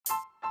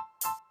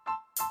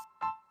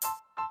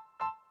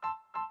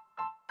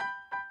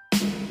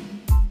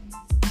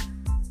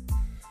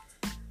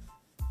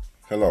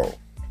Hello,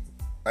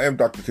 I am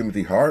Dr.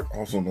 Timothy Hart,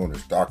 also known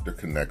as Dr.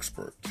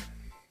 Connexpert.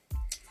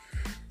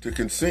 To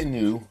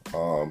continue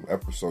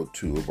episode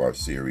 2 of our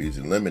series,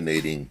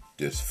 Eliminating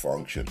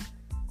Dysfunction,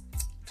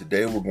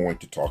 today we're going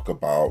to talk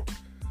about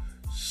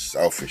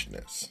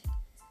selfishness.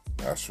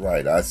 That's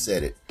right, I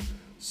said it,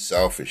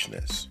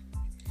 selfishness.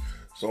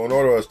 So in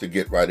order for us to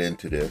get right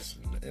into this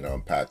and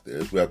unpack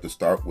this, we have to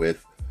start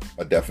with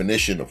a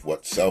definition of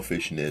what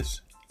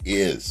selfishness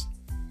is.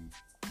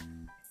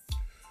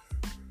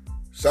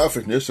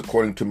 Selfishness,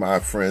 according to my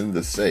friend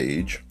the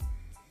sage,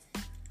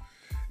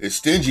 is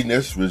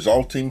stinginess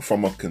resulting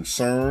from a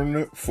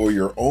concern for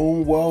your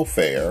own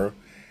welfare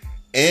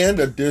and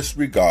a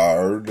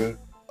disregard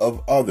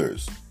of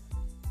others.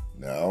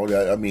 Now,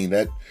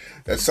 that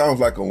sounds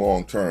like a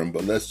long term,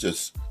 but let's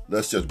just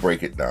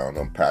break it down,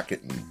 unpack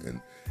it,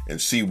 and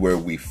see where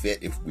we fit,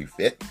 if we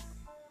fit.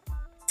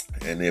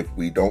 And if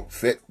we don't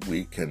fit,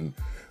 we can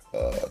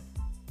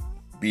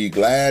be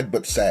glad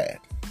but sad.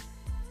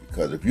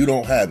 Because if you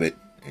don't have it,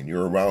 and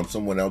you're around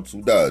someone else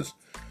who does,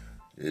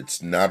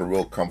 it's not a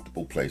real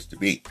comfortable place to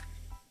be.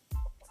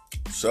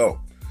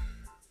 So,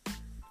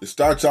 it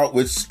starts out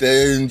with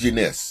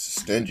stinginess.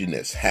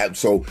 Stinginess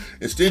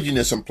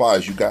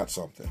implies you got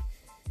something.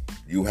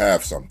 You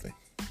have something.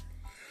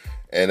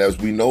 And as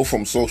we know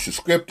from social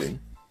scripting,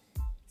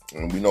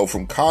 and we know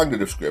from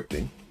cognitive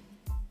scripting,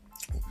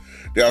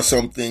 there are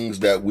some things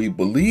that we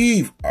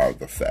believe are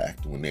the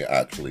fact when they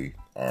actually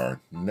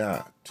are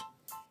not.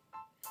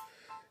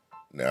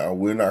 Now,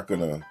 we're not going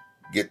to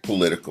get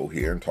political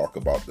here and talk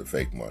about the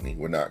fake money.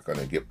 We're not going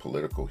to get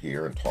political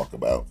here and talk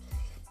about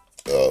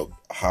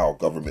how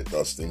government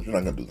does things. We're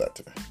not going to do that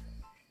today.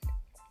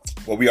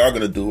 What we are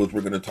going to do is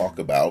we're going to talk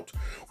about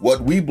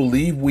what we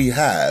believe we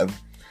have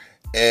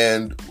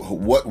and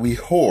what we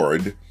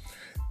hoard.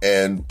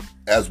 And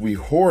as we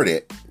hoard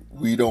it,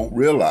 we don't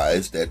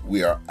realize that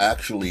we are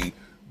actually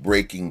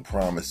breaking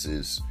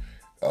promises,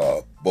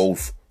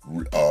 both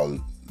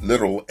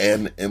literal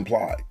and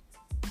implied.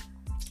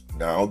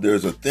 Now,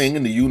 there's a thing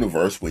in the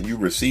universe when you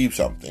receive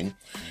something,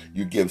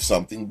 you give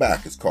something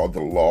back. It's called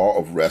the law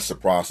of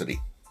reciprocity.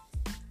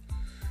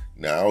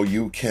 Now,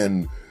 you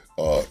can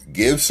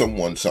give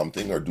someone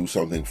something or do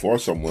something for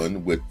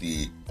someone with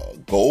the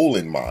goal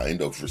in mind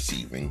of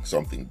receiving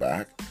something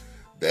back.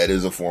 That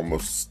is a form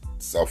of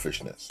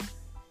selfishness.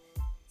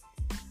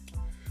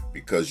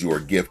 Because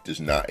your gift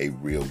is not a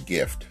real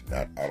gift,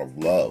 not out of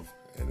love.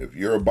 And if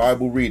you're a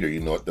Bible reader, you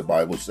know what the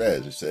Bible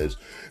says. It says,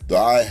 "Do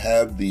I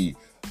have the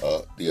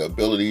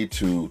ability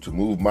to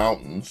move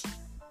mountains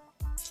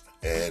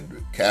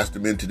and cast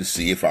them into the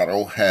sea if I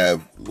don't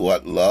have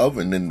what? Love?"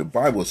 And then the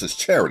Bible says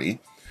charity.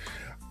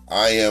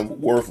 I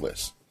am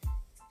worthless.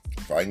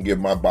 If I can give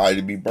my body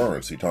to be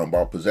burned. So you're talking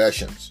about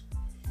possessions.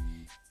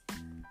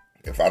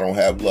 If I don't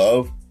have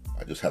love,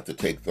 I just have to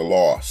take the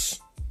loss.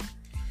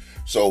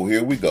 So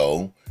here we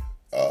go.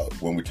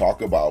 When we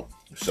talk about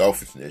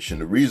selfishness, and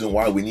the reason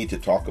why we need to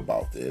talk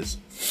about this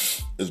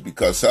is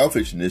because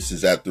selfishness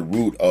is at the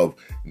root of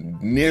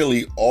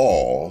nearly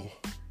all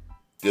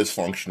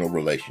dysfunctional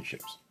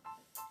relationships.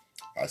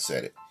 I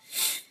said it.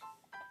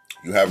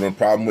 You having a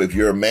problem if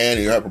you're a man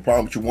and you have a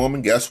problem with your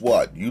woman, guess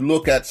what? You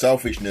look at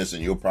selfishness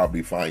and you'll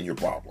probably find your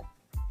problem.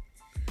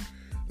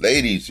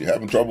 Ladies, you're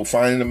having trouble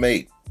finding a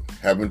mate,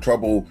 having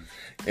trouble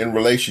in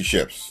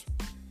relationships,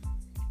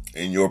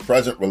 in your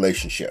present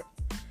relationship,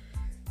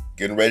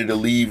 getting ready to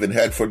leave and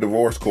head for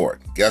divorce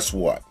court. Guess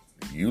what?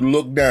 You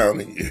look down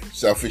and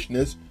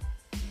selfishness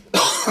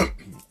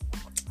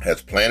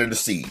has planted a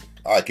seed.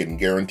 I can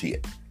guarantee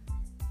it.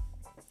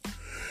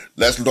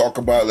 Let's talk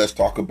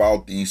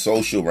about the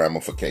social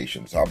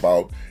ramifications. How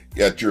about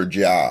at your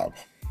job?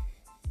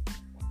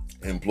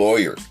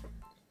 Employers.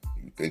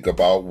 You think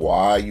about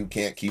why you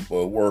can't keep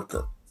a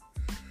worker.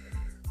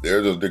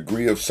 There's a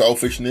degree of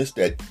selfishness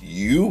that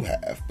you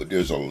have, but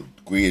there's a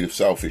degree of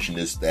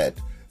selfishness that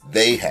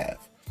they have.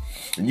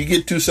 And you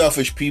get two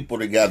selfish people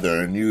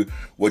together, and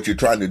what you're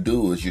trying to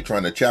do is you're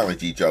trying to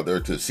challenge each other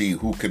to see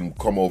who can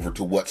come over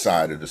to what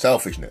side of the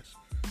selfishness.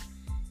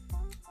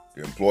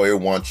 The employer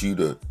wants you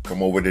to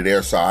come over to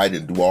their side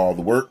and do all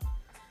the work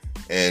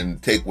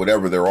and take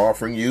whatever they're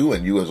offering you,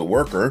 and you as a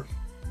worker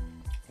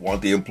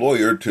want the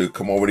employer to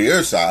come over to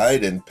your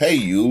side and pay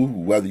you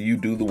whether you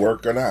do the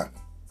work or not.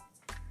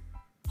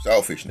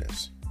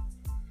 Selfishness.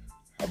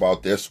 How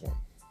about this one?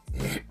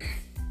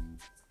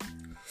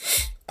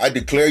 I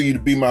declare you to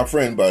be my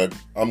friend, but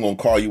I'm going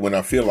to call you when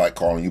I feel like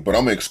calling you, but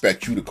I'm going to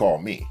expect you to call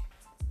me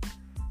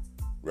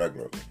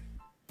regularly.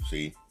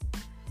 See?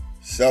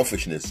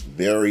 Selfishness,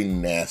 very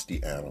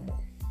nasty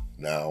animal.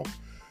 Now,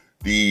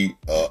 the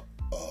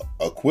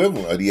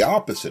equivalent, or the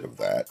opposite of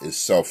that is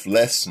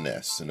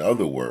selflessness. In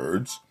other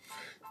words,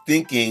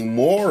 thinking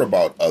more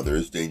about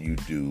others than you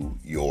do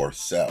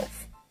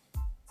yourself.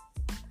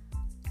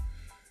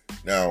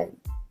 Now,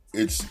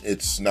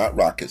 it's not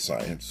rocket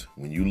science.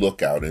 When you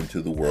look out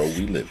into the world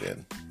we live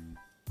in,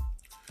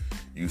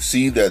 you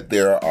see that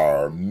there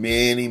are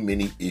many,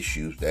 many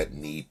issues that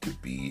need to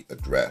be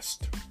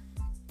addressed.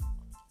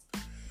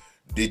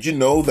 Did you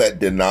know that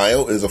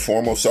denial is a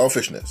form of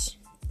selfishness?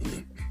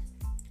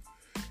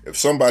 If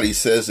somebody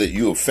says that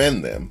you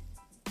offend them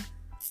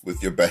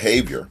with your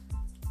behavior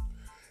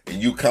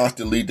and you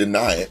constantly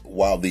deny it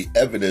while the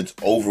evidence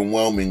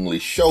overwhelmingly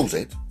shows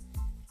it,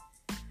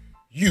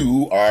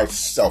 you are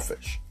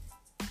selfish.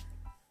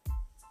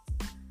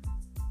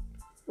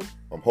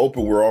 I'm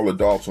hoping we're all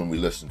adults when we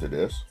listen to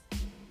this.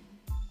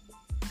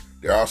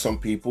 There are some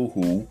people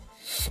who,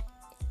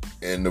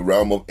 in the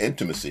realm of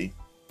intimacy,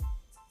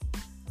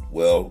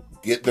 will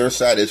get their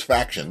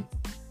satisfaction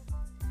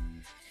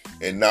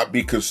and not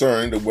be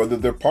concerned of whether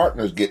their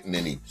partner's getting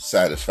any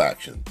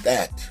satisfaction.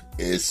 That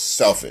is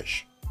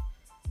selfish.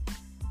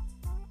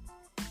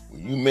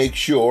 When you make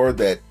sure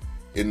that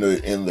in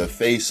the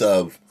face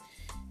of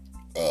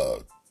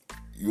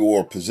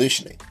your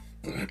positioning,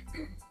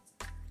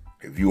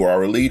 if you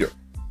are a leader,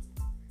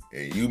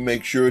 and you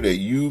make sure that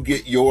you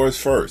get yours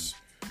first,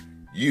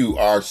 you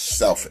are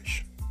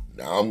selfish.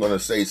 Now, I'm going to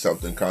say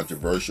something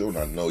controversial, and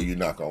I know you're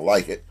not going to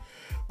like it.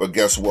 But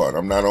guess what?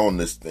 I'm not on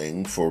this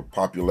thing for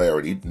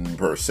popularity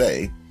per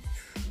se,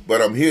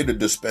 but I'm here to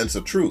dispense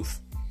a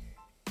truth.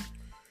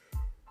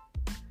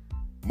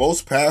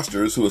 Most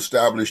pastors who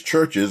establish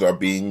churches are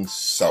being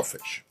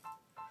selfish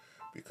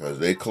because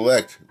they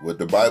collect what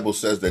the Bible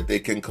says that they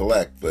can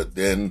collect, but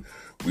then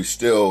we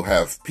still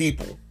have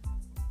people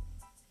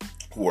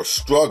who are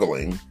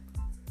struggling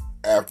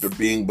after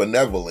being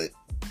benevolent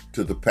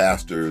to the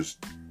pastor's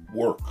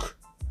work.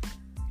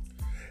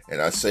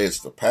 And I say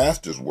it's the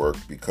pastor's work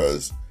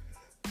because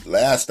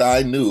last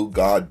I knew,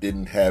 God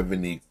didn't have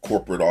any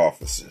corporate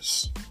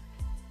offices.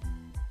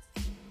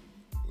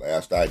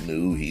 Last I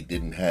knew, he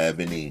didn't have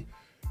any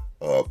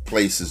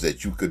places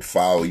that you could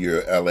file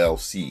your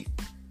LLC.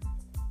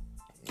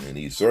 And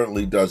he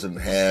certainly doesn't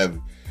have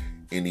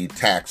any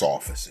tax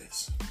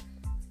offices.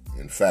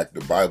 In fact,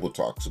 the Bible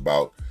talks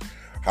about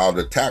how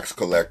the tax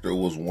collector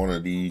was one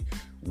of the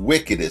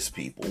wickedest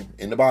people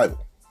in the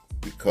Bible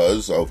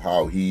because of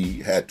how he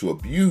had to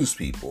abuse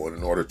people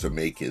in order to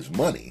make his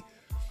money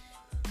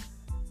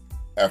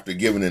after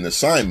giving an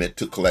assignment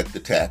to collect the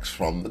tax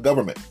from the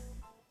government.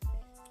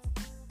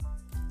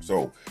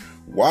 So,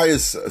 why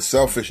is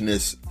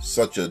selfishness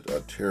such a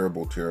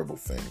terrible, terrible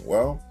thing?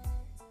 Well,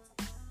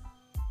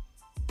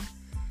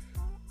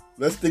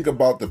 let's think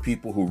about the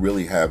people who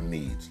really have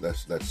needs.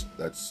 Let's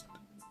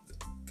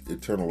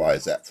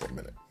internalize that for a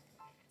minute.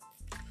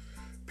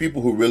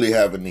 People who really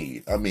have a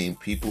need. I mean,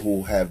 people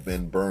who have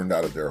been burned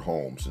out of their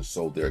homes and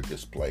so they're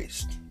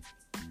displaced.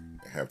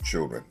 They have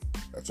children.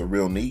 That's a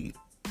real need.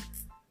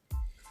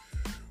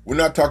 We're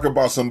not talking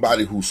about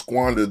somebody who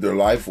squandered their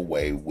life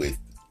away with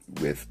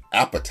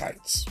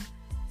appetites,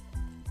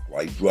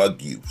 like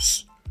drug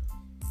use.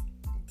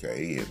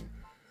 Okay, and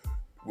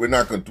we're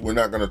not going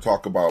to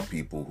talk about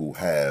people who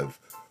have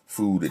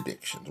food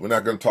addictions. We're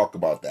not going to talk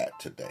about that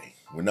today.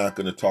 We're not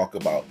going to talk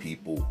about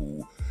people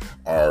who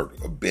are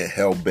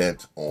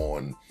hell-bent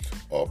on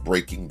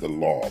breaking the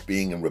law,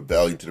 being in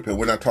rebellion to the people.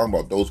 We're not talking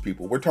about those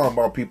people. We're talking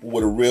about people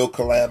with a real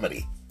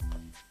calamity.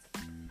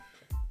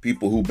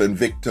 People who've been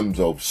victims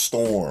of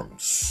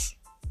storms,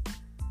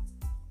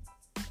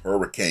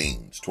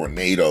 hurricanes,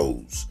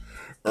 tornadoes,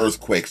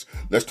 earthquakes.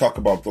 Let's talk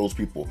about those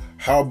people.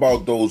 How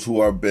about those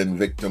who have been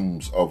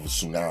victims of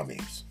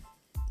tsunamis?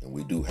 And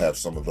we do have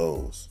some of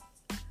those.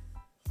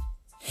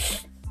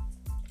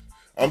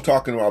 I'm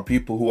talking about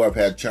people who have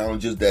had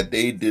challenges that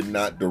they did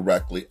not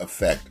directly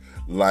affect,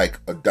 like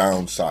a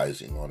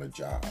downsizing on a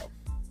job,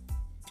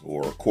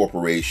 or a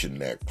corporation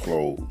that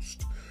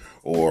closed,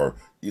 or,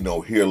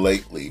 here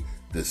lately,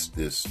 this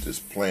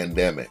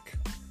pandemic,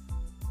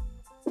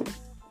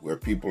 where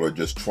people are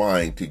just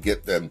trying to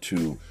get them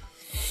to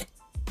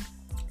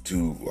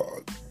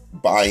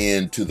buy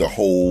into the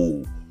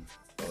whole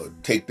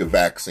take the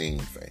vaccine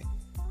thing.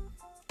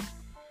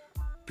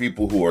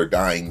 People who are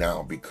dying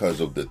now because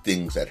of the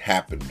things that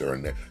happened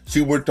during that.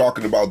 See, we're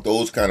talking about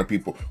those kind of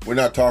people. We're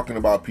not talking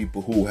about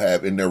people who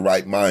have, in their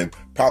right mind,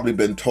 probably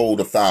been told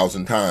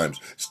 1,000 times,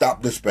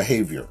 stop this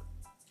behavior.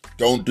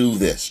 Don't do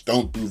this.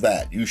 Don't do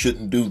that. You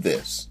shouldn't do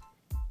this.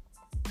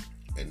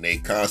 And they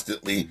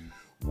constantly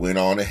went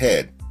on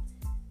ahead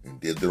and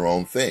did their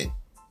own thing.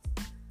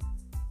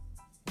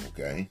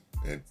 Okay?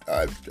 And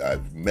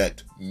I've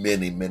met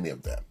many, many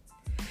of them.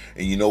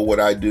 And you know what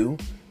I do?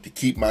 To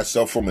keep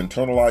myself from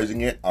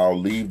internalizing it, I'll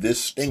leave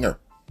this stinger.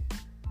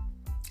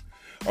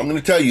 I'm going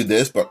to tell you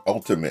this, but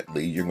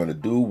ultimately, you're going to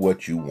do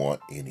what you want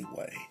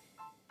anyway.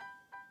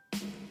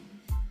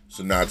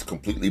 So now it's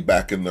completely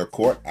back in their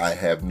court. I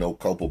have no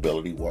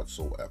culpability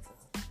whatsoever.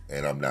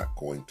 And I'm not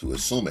going to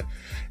assume it.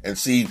 And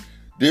see,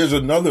 there's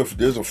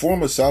a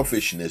form of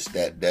selfishness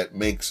that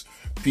makes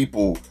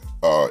people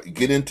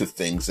get into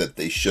things that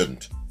they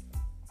shouldn't.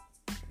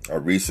 I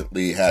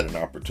recently had an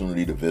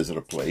opportunity to visit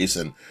a place,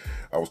 and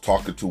I was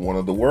talking to one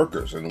of the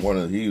workers, and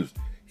his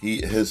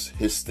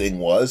thing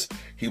was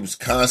he was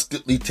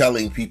constantly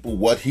telling people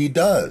what he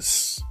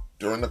does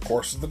during the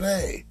course of the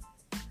day.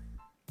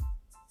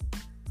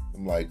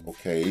 I'm like,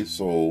 okay,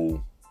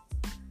 so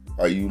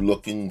are you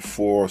looking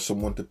for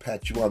someone to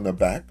pat you on the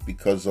back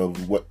because of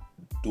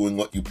doing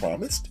what you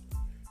promised?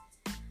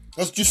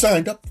 That's what you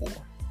signed up for.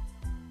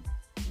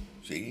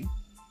 See?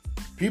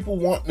 People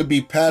wanting to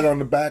be pat on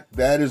the back,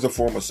 that is a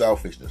form of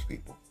selfishness,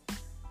 people.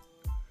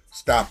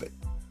 Stop it.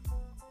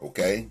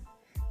 Okay?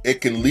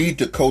 It can lead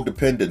to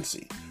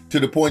codependency to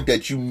the point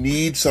that you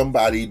need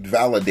somebody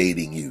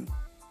validating you.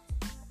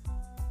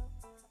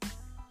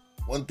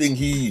 One thing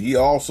he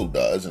also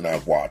does, and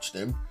I've watched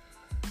him,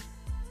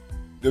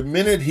 the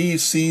minute he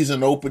sees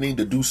an opening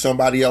to do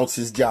somebody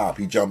else's job,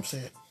 he jumps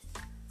in.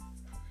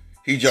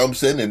 He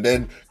jumps in and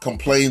then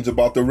complains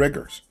about the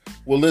rigors.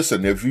 Well,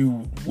 listen, if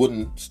you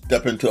wouldn't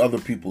step into other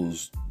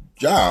people's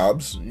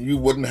jobs, you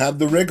wouldn't have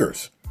the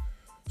rigors.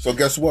 So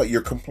guess what?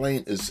 Your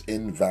complaint is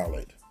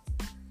invalid.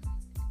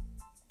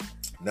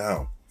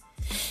 Now,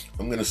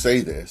 I'm going to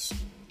say this,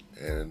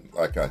 and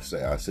like I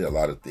say a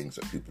lot of things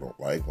that people don't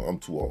like. Well, I'm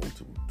too old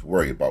to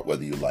worry about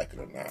whether you like it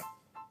or not.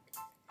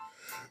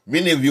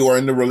 Many of you are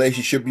in the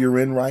relationship you're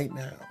in right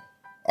now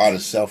out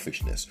of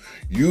selfishness.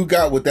 You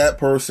got with that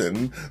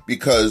person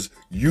because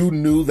you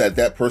knew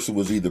that person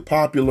was either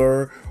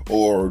popular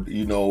or,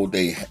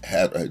 they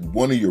had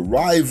one of your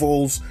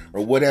rivals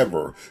or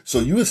whatever. So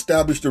you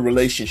established a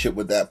relationship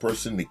with that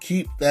person to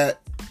keep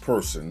that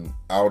person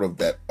out of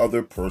that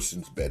other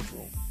person's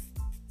bedroom.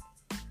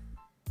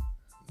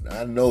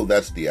 Now, I know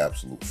that's the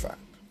absolute fact.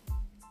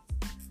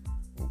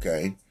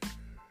 Okay?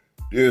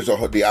 There's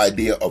the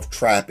idea of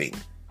trapping,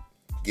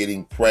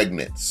 getting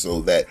pregnant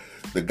so that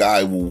the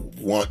guy will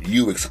want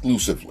you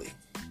exclusively.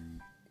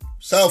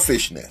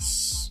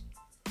 Selfishness.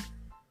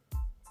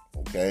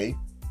 Okay?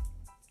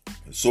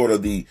 Sort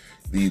of the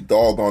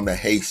dog on the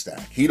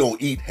haystack. He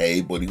don't eat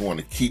hay, but he want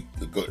to keep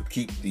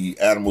the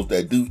animals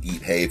that do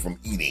eat hay from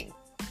eating.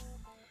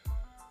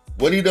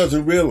 What he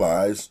doesn't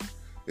realize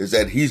is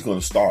that he's going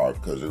to starve,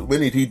 because the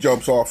minute he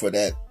jumps off of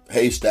that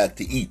haystack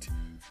to eat,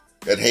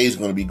 that hay is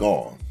going to be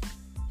gone.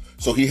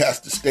 So he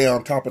has to stay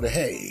on top of the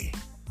hay.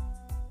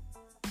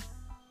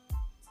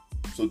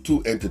 So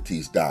two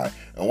entities die.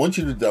 I want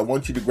you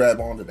to grab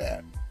onto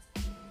that.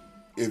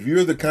 If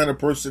you're the kind of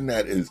person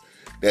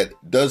that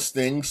does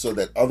things so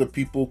that other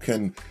people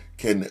can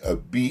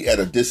be at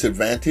a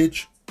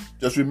disadvantage,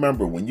 just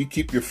remember, when you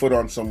keep your foot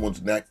on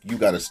someone's neck, you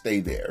got to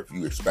stay there if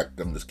you expect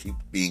them to keep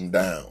being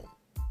down.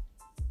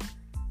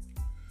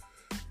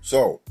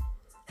 So,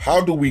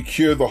 how do we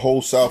cure the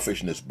whole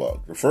selfishness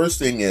bug? The first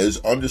thing is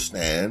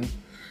understand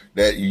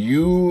that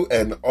you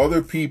and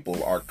other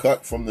people are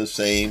cut from the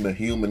same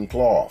human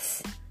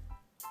cloth.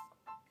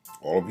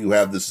 All of you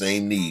have the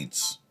same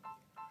needs.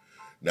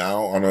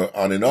 Now,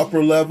 on an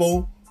upper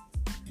level,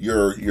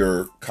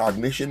 your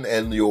cognition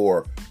and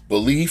your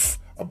belief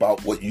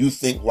about what you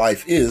think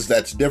life is,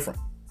 that's different.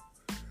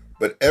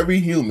 But every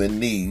human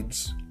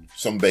needs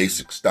some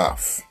basic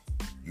stuff.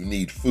 You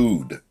need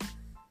food.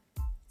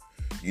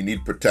 You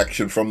need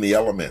protection from the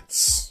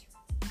elements.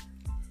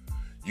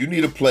 You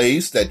need a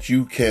place that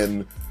you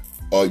can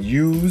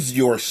use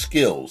your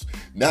skills,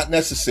 not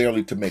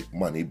necessarily to make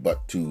money,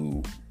 but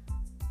to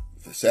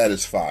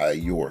satisfy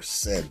your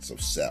sense of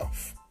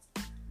self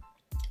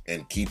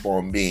and keep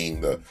on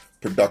being the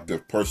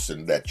productive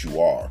person that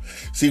you are.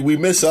 See, we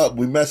mess up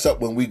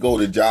when we go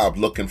to jobs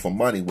looking for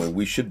money when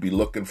we should be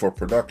looking for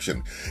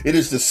production. It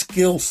is the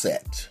skill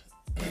set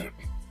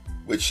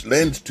which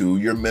lends to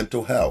your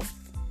mental health.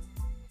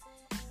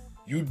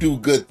 You do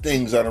good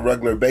things on a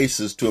regular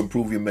basis to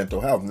improve your mental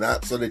health,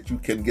 not so that you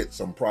can get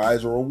some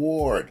prize or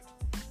award.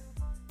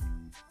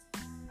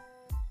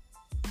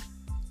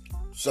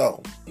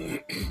 So,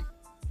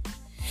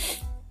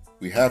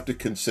 we have to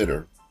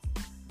consider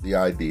the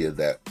idea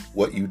that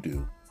what you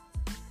do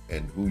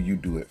and who you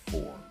do it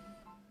for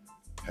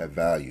have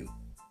value.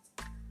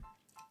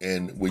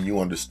 And when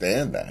you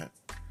understand that,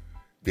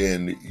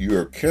 then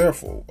you're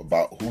careful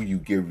about who you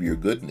give your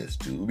goodness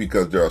to,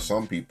 because there are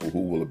some people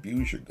who will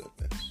abuse your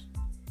goodness.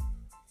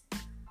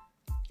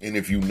 And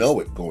if you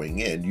know it going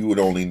in, you would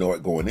only know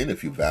it going in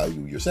if you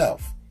value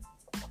yourself.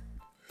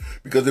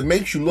 Because it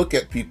makes you look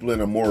at people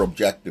in a more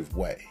objective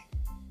way.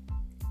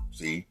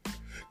 See?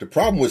 The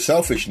problem with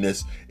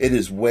selfishness, it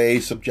is way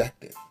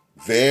subjective.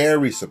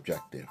 Very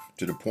subjective.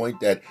 To the point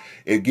that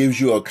it gives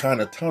you a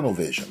kind of tunnel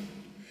vision.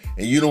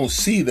 And you don't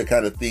see the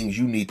kind of things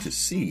you need to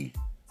see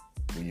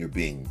when you're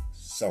being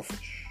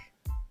selfish.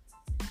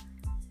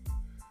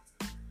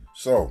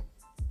 So,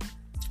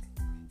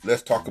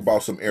 let's talk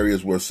about some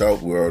areas where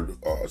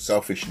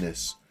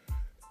selfishness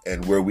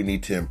and where we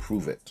need to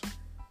improve it.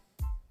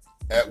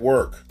 At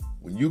work,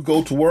 when you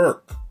go to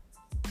work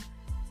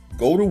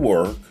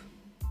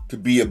to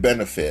be a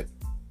benefit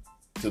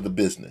to the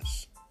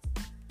business.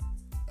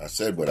 I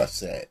said what I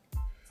said.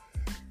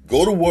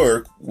 Go to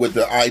work with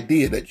the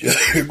idea that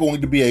you're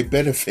going to be a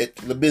benefit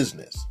to the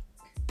business.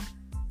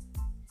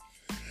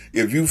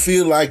 If you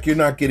feel like you're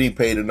not getting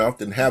paid enough,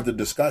 then have the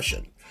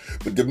discussion.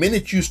 But the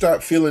minute you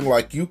start feeling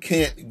like you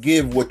can't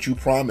give what you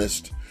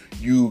promised,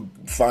 you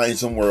find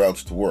somewhere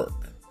else to work.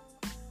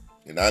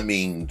 And I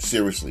mean,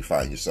 seriously,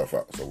 find yourself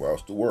out somewhere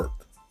else to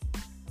work.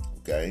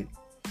 Okay?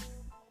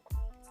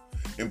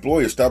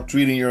 Employers, stop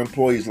treating your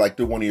employees like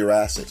they're one of your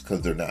assets,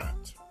 because they're not.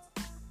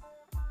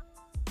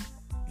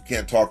 You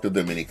can't talk to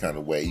them any kind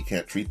of way. You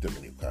can't treat them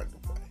any kind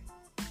of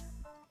way.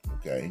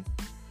 Okay?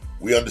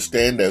 We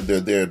understand that they're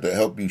there to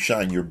help you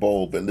shine your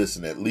bowl, but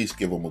listen, at least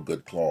give them a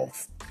good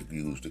cloth to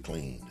use to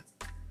clean.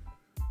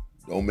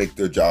 Don't make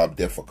their job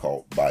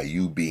difficult by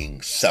you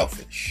being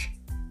selfish.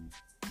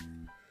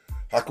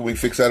 How can we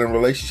fix that in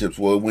relationships?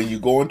 Well, when you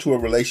go into a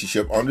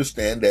relationship,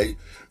 understand,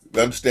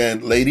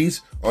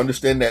 ladies,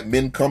 understand that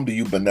men come to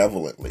you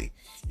benevolently.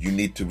 You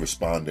need to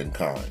respond in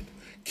kind.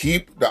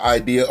 Keep the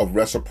idea of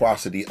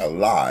reciprocity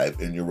alive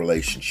in your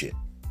relationship.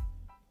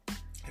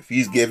 If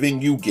he's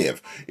giving, you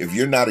give. If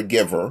you're not a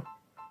giver,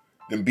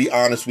 then be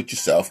honest with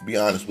yourself. Be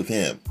honest with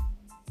him.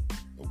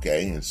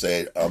 Okay? And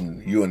say,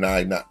 you and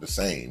I not the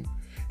same.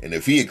 And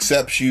if he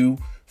accepts you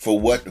for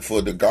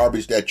the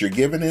garbage that you're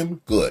giving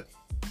him, good.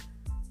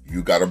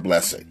 You got a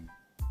blessing.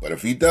 But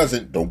if he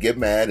doesn't, don't get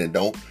mad and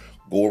don't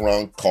go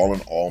around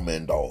calling all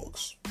men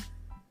dogs.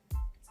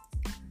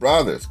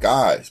 Brothers,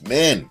 guys,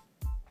 men,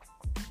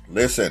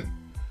 listen.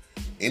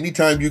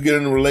 Anytime you get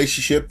in a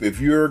relationship, if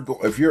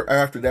you're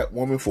after that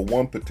woman for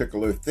one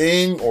particular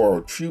thing or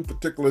a few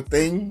particular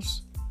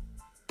things,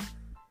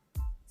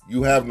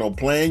 you have no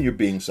plan, you're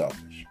being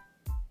selfish.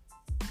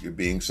 You're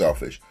being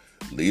selfish.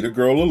 Leave a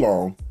girl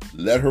alone.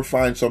 Let her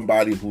find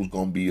somebody who's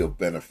going to be of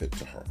benefit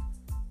to her.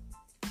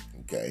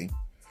 Okay?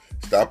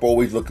 Stop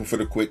always looking for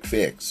the quick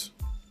fix.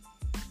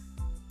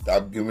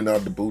 Stop giving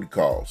out the booty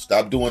calls.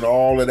 Stop doing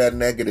all of that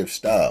negative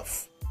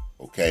stuff.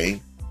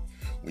 Okay?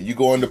 When you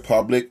go into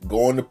public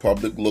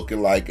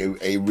looking like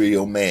a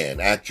real man.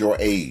 At your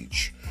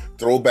age.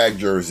 Throwback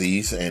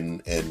jerseys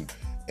and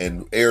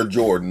Air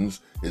Jordans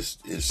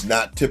is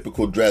not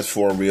typical dress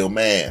for a real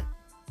man.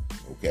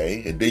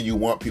 Okay? And then you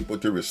want people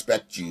to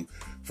respect you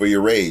for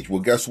your age.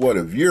 Well, guess what?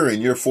 If you're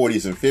in your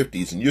 40s and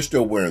 50s and you're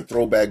still wearing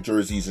throwback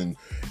jerseys and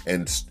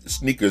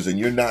sneakers and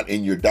you're not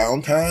in your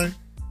downtime,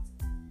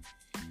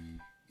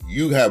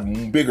 you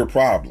have bigger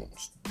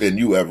problems than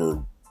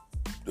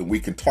we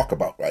can talk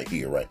about right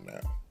here, right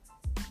now.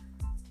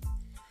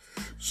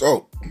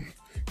 So,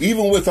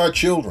 even with our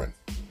children,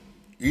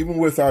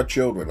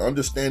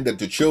 understand that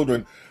the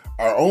children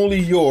are only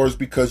yours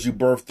because you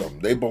birthed them.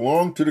 They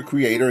belong to the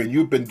Creator and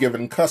you've been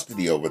given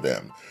custody over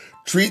them.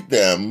 Treat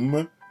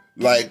them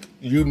like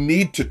you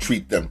need to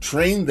treat them.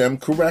 Train them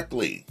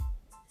correctly.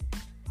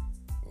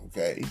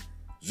 Okay?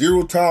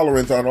 Zero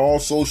tolerance on all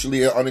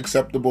socially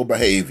unacceptable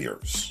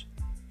behaviors.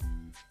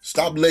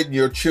 Stop letting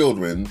your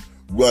children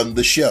run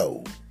the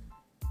show.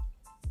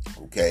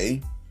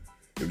 Okay?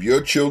 If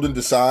your children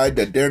decide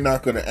that they're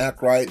not going to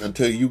act right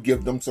until you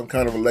give them some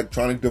kind of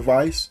electronic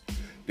device,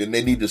 then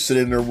they need to sit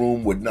in their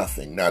room with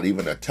nothing, not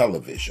even a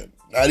television,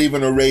 not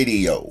even a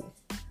radio,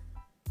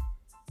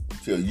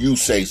 until you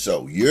say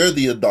so. You're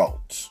the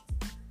adults.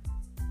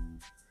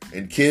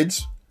 And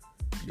kids,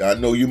 I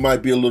know you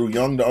might be a little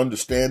young to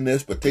understand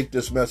this, but take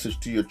this message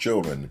to your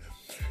children.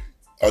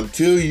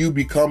 Until you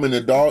become an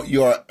adult,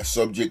 you are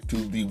subject to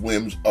the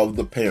whims of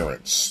the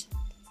parents.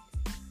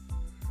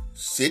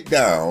 Sit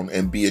down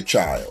and be a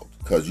child,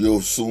 because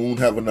you'll soon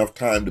have enough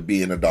time to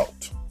be an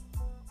adult.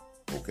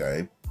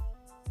 Okay?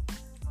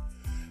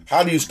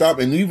 How do you stop?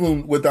 And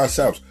even with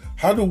ourselves,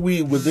 how do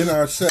we within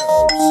ourselves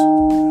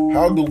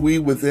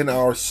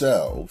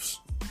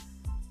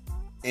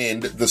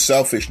end the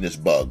selfishness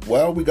bug?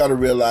 Well, we got to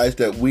realize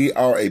that we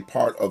are a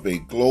part of a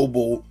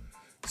global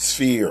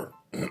sphere,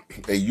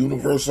 a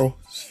universal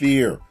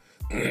sphere.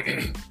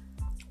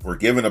 We're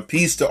given a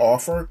piece to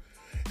offer,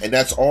 and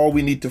that's all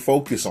we need to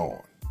focus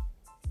on.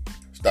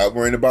 Stop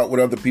worrying about what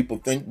other people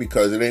think,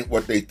 because it ain't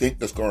what they think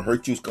that's going to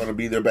hurt you. It's going to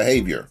be their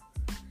behavior.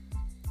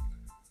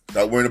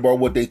 Stop worrying about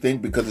what they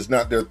think, because it's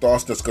not their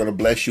thoughts that's going to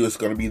bless you. It's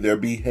going to be their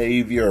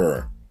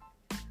behavior.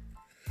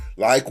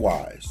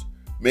 Likewise,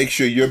 make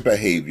sure your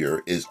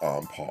behavior is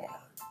on par.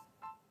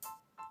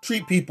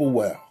 Treat people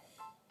well.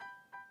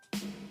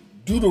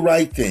 Do the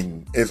right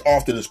thing as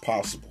often as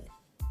possible.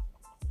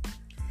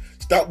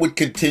 Stop with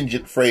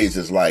contingent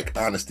phrases like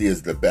honesty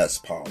is the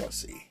best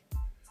policy.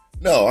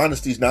 No,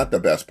 honesty is not the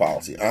best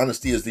policy.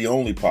 Honesty is the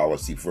only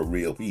policy for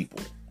real people.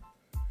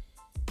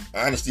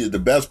 Honesty is the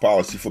best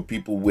policy for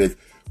people with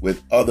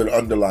other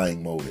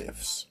underlying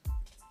motives.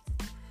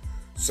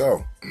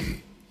 So,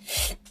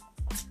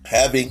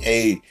 having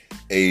a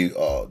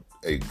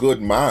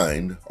good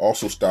mind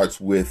also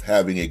starts with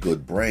having a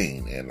good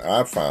brain. And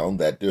I found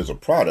that there's a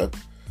product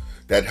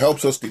that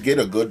helps us to get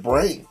a good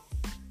brain,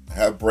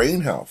 have brain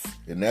health.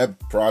 And that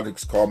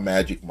product's called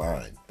Magic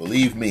Mind.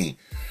 Believe me,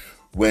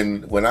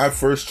 when I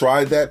first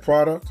tried that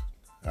product,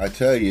 I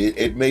tell you,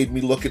 it made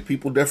me look at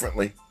people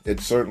differently.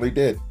 It certainly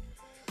did.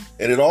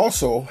 And it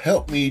also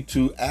helped me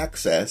to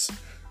access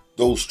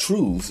those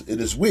truths. It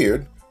is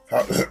weird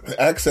how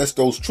access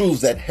those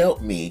truths that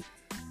helped me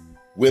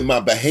when my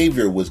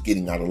behavior was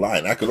getting out of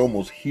line. I could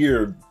almost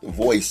hear the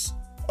voice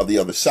of the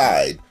other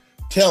side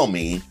tell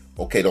me,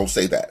 okay, don't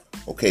say that.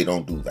 Okay,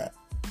 don't do that.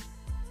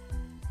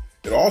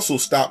 It also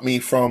stopped me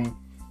from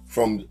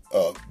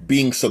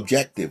being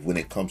subjective when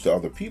it comes to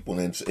other people.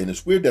 And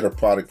it's weird that a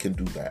product can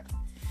do that.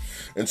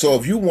 And so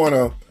if you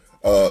want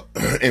to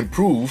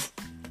improve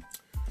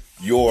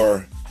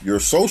your your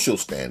social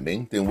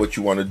standing, then what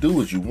you want to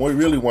do is you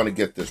really want to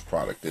get this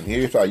product. And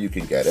here's how you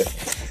can get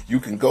it. You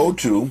can go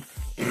to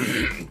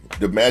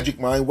the Magic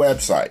Mind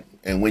website.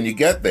 And when you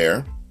get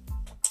there,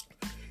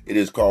 it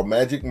is called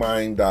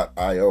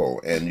magicmind.io.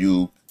 And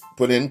you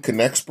put in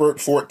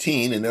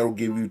Connexpert14 and that'll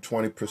give you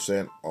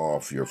 20%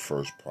 off your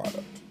first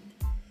product.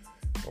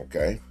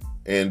 Okay?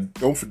 And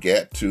don't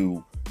forget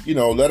to,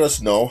 let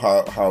us know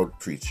how it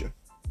treats you.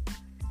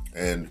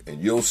 And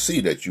you'll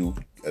see that you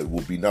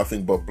will be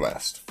nothing but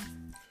blessed.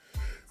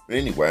 But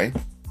anyway,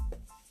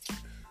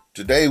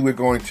 today we're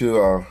going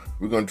to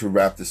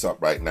wrap this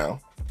up right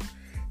now.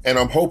 And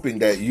I'm hoping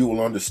that you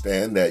will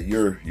understand that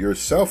your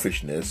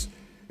selfishness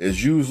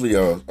is usually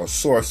a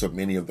source of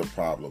many of the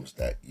problems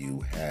that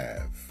you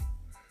have.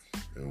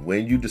 And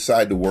when you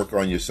decide to work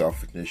on your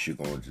selfishness, you're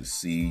going to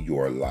see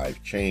your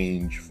life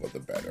change for the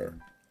better.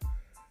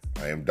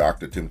 I am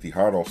Dr. Timothy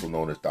Hart, also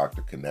known as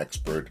Dr.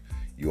 Connexpert.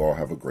 You all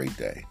have a great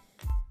day.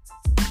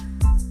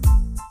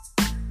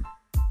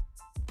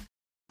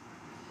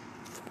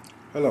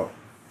 Hello.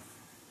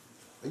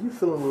 Are you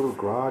feeling a little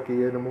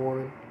groggy in the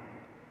morning?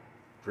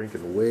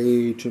 Drinking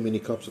way too many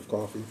cups of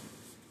coffee?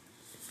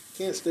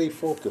 Can't stay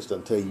focused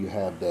until you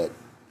have that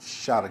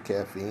shot of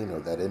caffeine or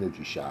that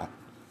energy shot?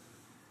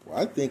 Well,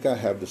 I think I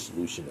have the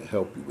solution to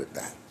help you with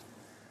that.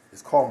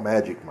 It's called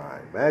Magic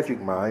Mind.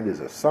 Magic Mind is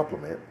a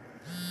supplement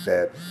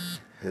that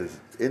has,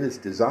 in its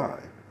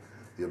design,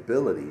 the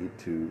ability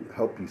to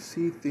help you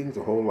see things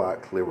a whole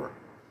lot clearer.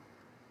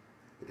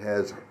 It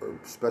has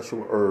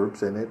special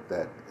herbs in it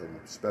and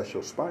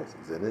special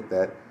spices in it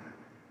that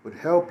would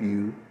help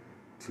you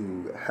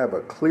to have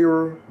a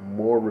clearer,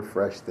 more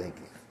refreshed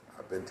thinking.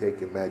 I've been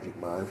taking Magic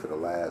Mind for the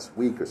last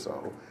week or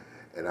so,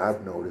 and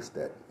I've noticed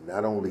that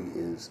not only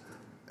is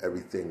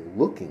everything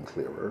looking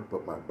clearer,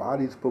 but my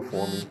body's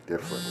performing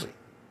differently.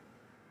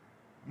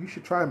 You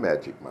should try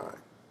Magic Mind.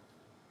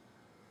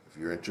 If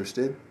you're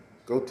interested,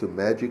 go to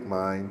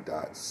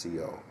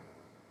magicmind.co.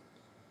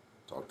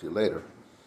 Talk to you later.